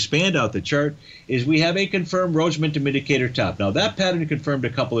simply expand out the chart, is we have a confirmed Rhodes Momentum Indicator top. Now that pattern confirmed a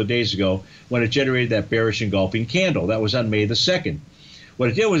couple of days ago when it generated that bearish engulfing candle. That was on May the 2nd. What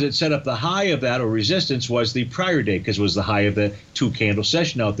it did was it set up the high of that, or resistance, was the prior day, because it was the high of the 2-candle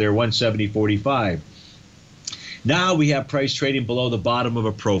session out there, 170.45. Now we have price trading below the bottom of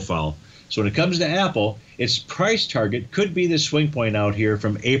a profile. So when it comes to Apple, its price target could be the swing point out here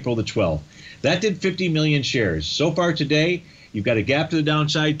from April the 12th. That did 50 million shares. So far today, you've got a gap to the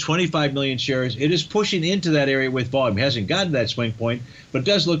downside, 25 million shares. It is pushing into that area with volume. It hasn't gotten to that swing point, but it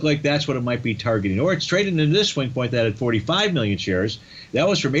does look like that's what it might be targeting. Or it's trading into this swing point that had 45 million shares. That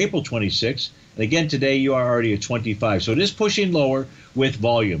was from April 26. And again, today you are already at 25. So it is pushing lower with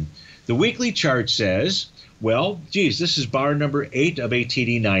volume. The weekly chart says, well, geez, this is bar number 8 of a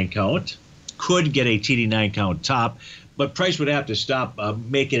TD9 count. Could get a TD9 count top, but price would have to stop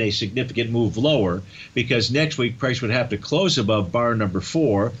making a significant move lower, because next week price would have to close above bar number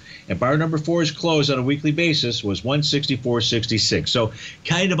 4, and bar number 4's close on a weekly basis was 164.66. So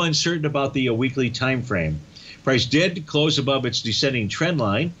kind of uncertain about the weekly time frame. Price did close above its descending trend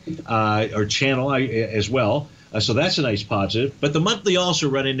line or channel as well. So that's a nice positive. But the monthly also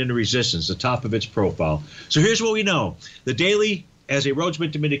running into resistance, the top of its profile. So here's what we know. The daily as a Rhodes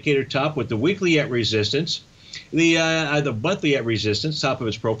Momentum Indicator top with the weekly at resistance. The monthly at resistance, top of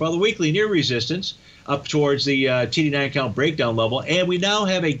its profile. The weekly near resistance up towards the TD9 count breakdown level. And we now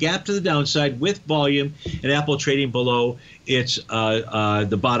have a gap to the downside with volume, and Apple trading below its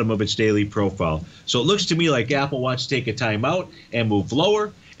the bottom of its daily profile. So it looks to me like Apple wants to take a time out and move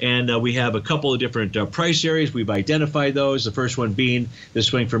lower. And we have a couple of different price areas. We've identified those. The first one being the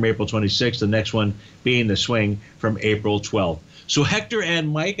swing from April 26th. The next one being the swing from April 12th. So Hector and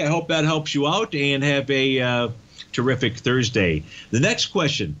Mike, I hope that helps you out, and have a terrific Thursday. The next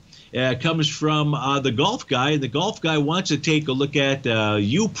question comes from the Golf Guy. The Golf Guy wants to take a look at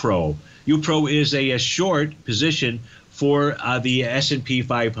UPRO. UPRO is a short position for the S&P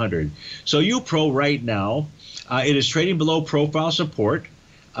 500. So UPRO right now, it is trading below profile support.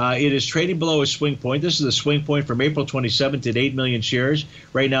 It is trading below a swing point. This is the swing point from April 27th at 8 million shares.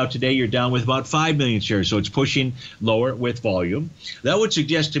 Right now, today, you're down with about 5 million shares, so it's pushing lower with volume. That would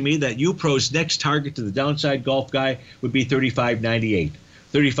suggest to me that UPRO's next target to the downside, Golf Guy, would be 35.98.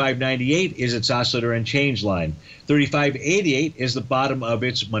 35.98 is its oscillator and change line. 35.88 is the bottom of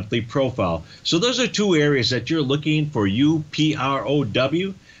its monthly profile. So those are two areas that you're looking for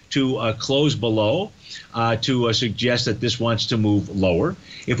UPROW to close below, to suggest that this wants to move lower.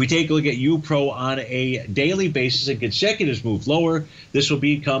 If we take a look at UPRO on a daily basis and consecutives move lower, this will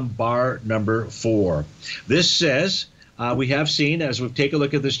become bar number 4. This says we have seen, as we take a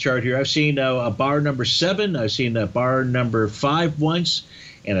look at this chart here, I've seen a bar number 7, I've seen a bar number 5 once,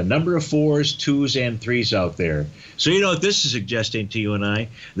 and a number of 4s, 2s, and 3s out there. So you know what this is suggesting to you and I?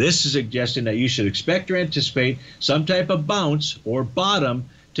 This is suggesting that you should expect or anticipate some type of bounce or bottom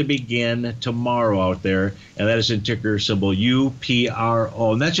to begin tomorrow out there, and that is in ticker symbol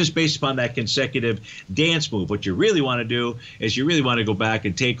UPRO. And that's just based upon that consecutive dance move. What you really want to do is you really want to go back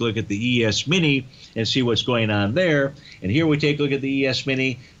and take a look at the ES Mini and see what's going on there. And here we take a look at the ES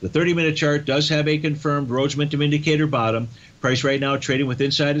Mini. The 30-minute chart does have a confirmed Rhodes Momentum Indicator bottom. Price right now trading with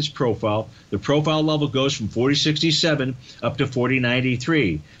inside its profile. The profile level goes from 40.67 up to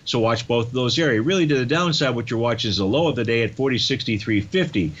 40.93. So watch both of those areas. Really, to the downside, what you're watching is the low of the day at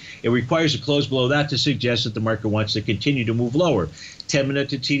 40.63.50. It requires a close below that to suggest that the market wants to continue to move lower. 10-minute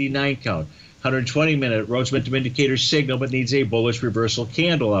to TD9 count. 120-minute Rhodes momentum indicator signal, but needs a bullish reversal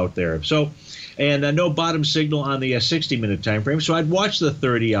candle out there. So, and no bottom signal on the 60-minute time frame. So I'd watch the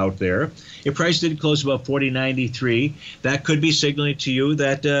 30 out there. If price did close above 40.93, that could be signaling to you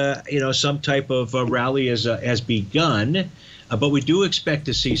that some type of rally has begun. But we do expect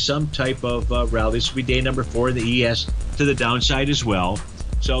to see some type of rally. This will be day number 4 of the ES to the downside as well.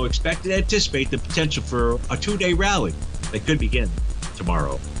 So expect and anticipate the potential for a 2-day rally that could begin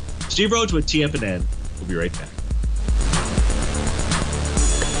tomorrow. Steve Rhodes with TFNN. We'll be right back.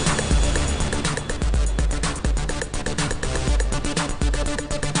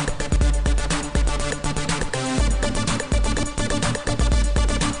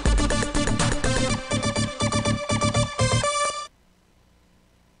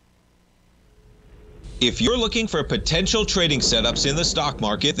 If you're looking for potential trading setups in the stock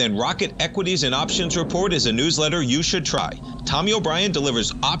market, then Rocket Equities and Options Report is a newsletter you should try. Tommy O'Brien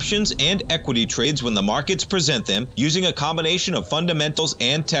delivers options and equity trades when the markets present them, using a combination of fundamentals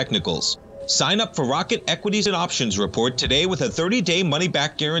and technicals. Sign up for Rocket Equities and Options Report today with a 30-day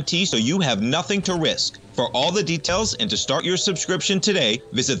money-back guarantee, so you have nothing to risk. For all the details and to start your subscription today,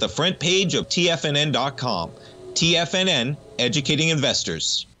 visit the front page of TFNN.com. TFNN, educating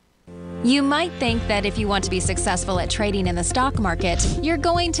investors. You might think that if you want to be successful at trading in the stock market, you're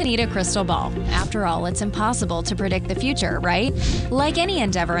going to need a crystal ball. After all, it's impossible to predict the future, right? Like any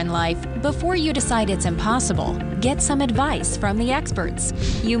endeavor in life, before you decide it's impossible, get some advice from the experts.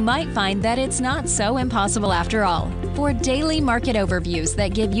 You might find that it's not so impossible after all. For daily market overviews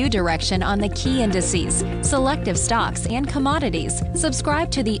that give you direction on the key indices, selective stocks, and commodities, subscribe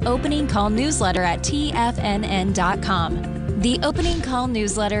to the Opening Call newsletter at TFNN.com. The Opening Call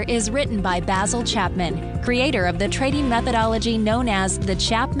newsletter is written by Basil Chapman, creator of the trading methodology known as the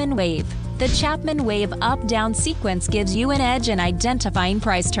Chapman Wave. The Chapman Wave up-down sequence gives you an edge in identifying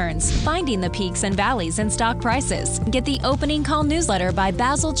price turns, finding the peaks and valleys in stock prices. Get the Opening Call newsletter by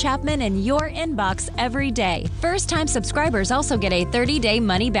Basil Chapman in your inbox every day. First-time subscribers also get a 30-day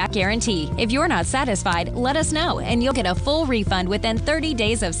money-back guarantee. If you're not satisfied, let us know, and you'll get a full refund within 30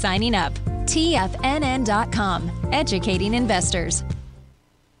 days of signing up. TFNN.com, educating investors.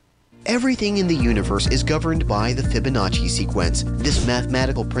 Everything in the universe is governed by the Fibonacci sequence. This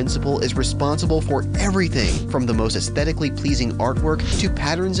mathematical principle is responsible for everything from the most aesthetically pleasing artwork to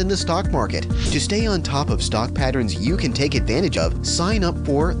patterns in the stock market. To stay on top of stock patterns you can take advantage of, sign up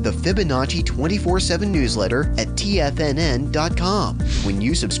for the Fibonacci 24/7 newsletter at TFNN.com. When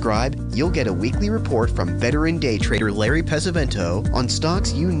you subscribe, you'll get a weekly report from veteran day trader Larry Pesavento on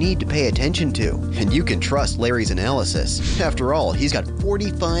stocks you need to pay attention to. And you can trust Larry's analysis. After all, he's got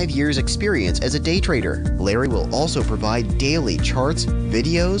 45 years experience as a day trader. Larry will also provide daily charts,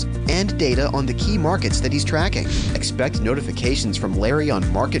 videos, and data on the key markets that he's tracking. Expect notifications from Larry on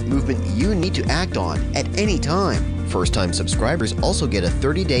market movement you need to act on at any time. First-time subscribers also get a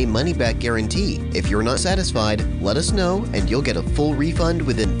 30-day money-back guarantee. If you're not satisfied, let us know and you'll get a full refund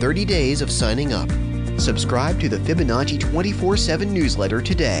within 30 days of signing up. Subscribe to the Fibonacci 24/7 newsletter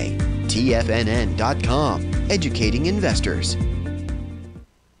today. TFNN.com, educating investors.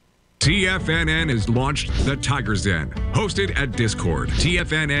 TFNN has launched the Tiger's Den. Hosted at Discord,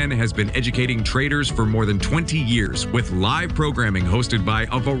 TFNN has been educating traders for more than 20 years with live programming hosted by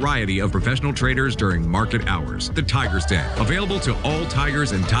a variety of professional traders during market hours. The Tiger's Den, available to all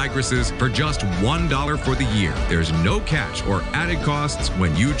tigers and tigresses for just $1 for the year. There's no catch or added costs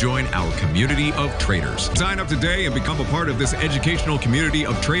when you join our community of traders. Sign up today and become a part of this educational community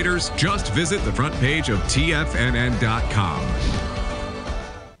of traders. Just visit the front page of TFNN.com.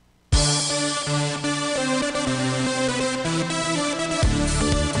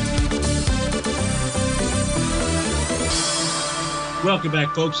 Welcome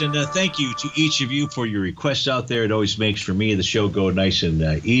back, folks, and thank you to each of you for your requests out there. It always makes for me the show go nice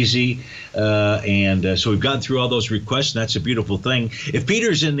and easy. So we've gotten through all those requests, and that's a beautiful thing. If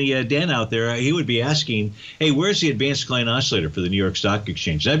Peter's in the den out there, he would be asking, hey, where's the advanced decline oscillator for the New York Stock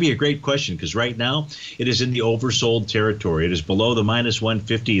Exchange? That'd be a great question, because right now it is in the oversold territory. It is below the minus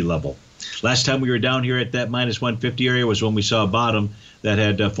 150 level. Last time we were down here at that minus 150 area was when we saw a bottom that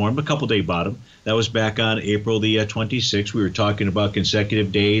had formed, a couple-day bottom. That was back on April the 26th. We were talking about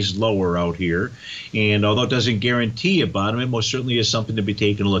consecutive days lower out here. And although it doesn't guarantee a bottom, it most certainly is something to be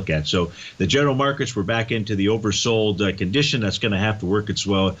taken a look at. So the general markets were back into the oversold condition. That's going to have to work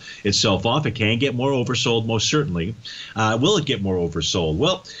itself off. It can get more oversold, most certainly. Will it get more oversold?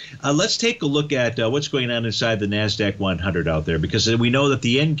 Well, let's take a look at what's going on inside the NASDAQ 100 out there, because we know that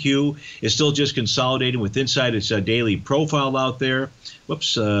the NQ is still just consolidating with inside its daily profile out there.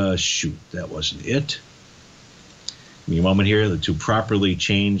 Whoops, shoot, that wasn't it. Give me a moment here to properly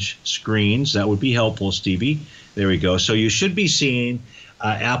change screens. That would be helpful, Stevie. There we go. So you should be seeing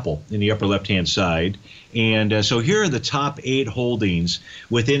Apple in the upper left-hand side. And so here are the top 8 holdings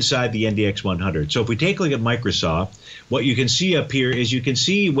with inside the NDX 100. So if we take a look at Microsoft, what you can see up here is you can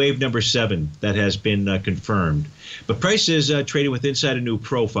see wave number 7 that has been confirmed. But price is trading with inside a new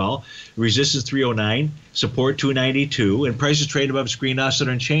profile. Resistance 309, support 292, and price is trading above screen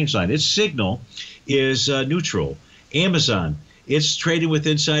oscillator and change line. Its signal is neutral. Amazon, it's trading with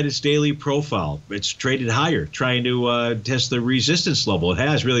inside its daily profile. It's traded higher, trying to test the resistance level. It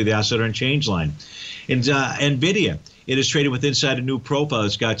has really the oscillator and change line. And NVIDIA, it is traded with inside a new profile.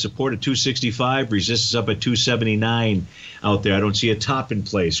 It's got support at 265, resistance up at 279 out there. I don't see a top in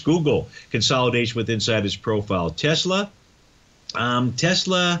place. Google, consolidation with inside its profile. Tesla,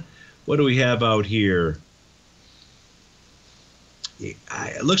 what do we have out here?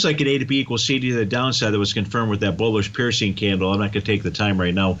 It looks like an A to B equals C to the downside that was confirmed with that bullish piercing candle. I'm not going to take the time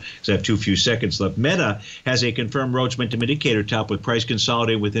right now because I have too few seconds left. Meta has a confirmed Rhodes momentum indicator top with price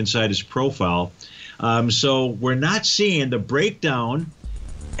consolidated with inside its profile. So we're not seeing the breakdown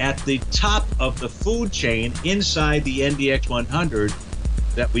at the top of the food chain inside the NDX 100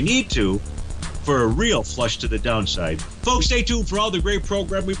 that we need to for a real flush to the downside. Folks, stay tuned for all the great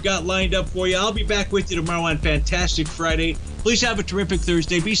program we've got lined up for you. I'll be back with you tomorrow on Fantastic Friday. Please have a terrific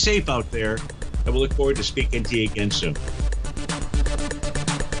Thursday. Be safe out there, and we'll look forward to speaking to you again soon.